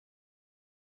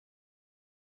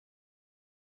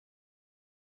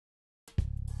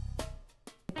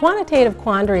Quantitative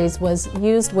Quandaries was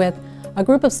used with a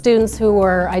group of students who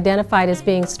were identified as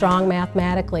being strong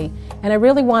mathematically, and I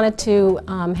really wanted to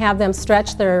have them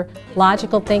stretch their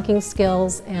logical thinking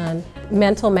skills and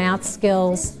mental math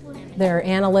skills, their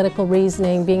analytical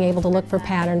reasoning, being able to look for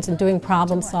patterns and doing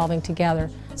problem solving together.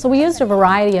 So we used a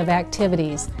variety of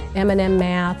activities, M&M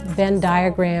math, Venn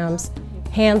diagrams,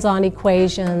 hands-on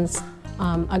equations,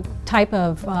 a type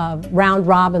of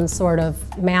round-robin sort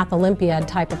of math Olympiad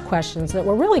type of questions that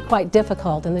were really quite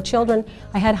difficult, and the children,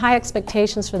 I had high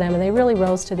expectations for them and they really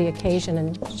rose to the occasion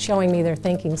in showing me their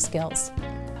thinking skills.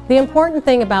 The important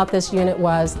thing about this unit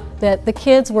was that the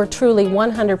kids were truly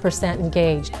 100%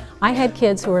 engaged. I had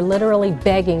kids who were literally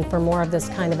begging for more of this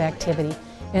kind of activity.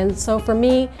 And so for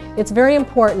me, it's very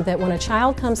important that when a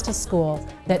child comes to school,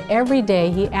 that every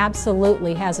day he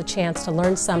absolutely has a chance to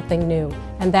learn something new.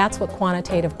 And that's what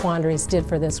Quantitative Quandaries did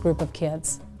for this group of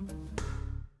kids.